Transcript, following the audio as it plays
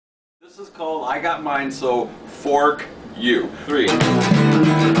This is called I Got Mine, so fork you. 3. They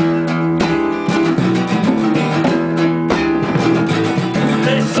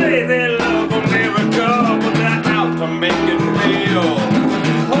say they love America, but they're out to make it real.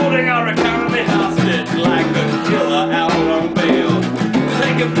 Holding our economy hostage like a killer out on bail.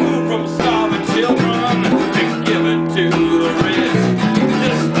 Taking food from starving children and give it to the rich.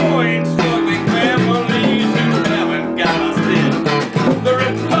 Destroying struggling families who haven't got a cent. The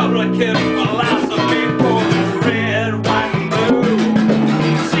Republican philosophy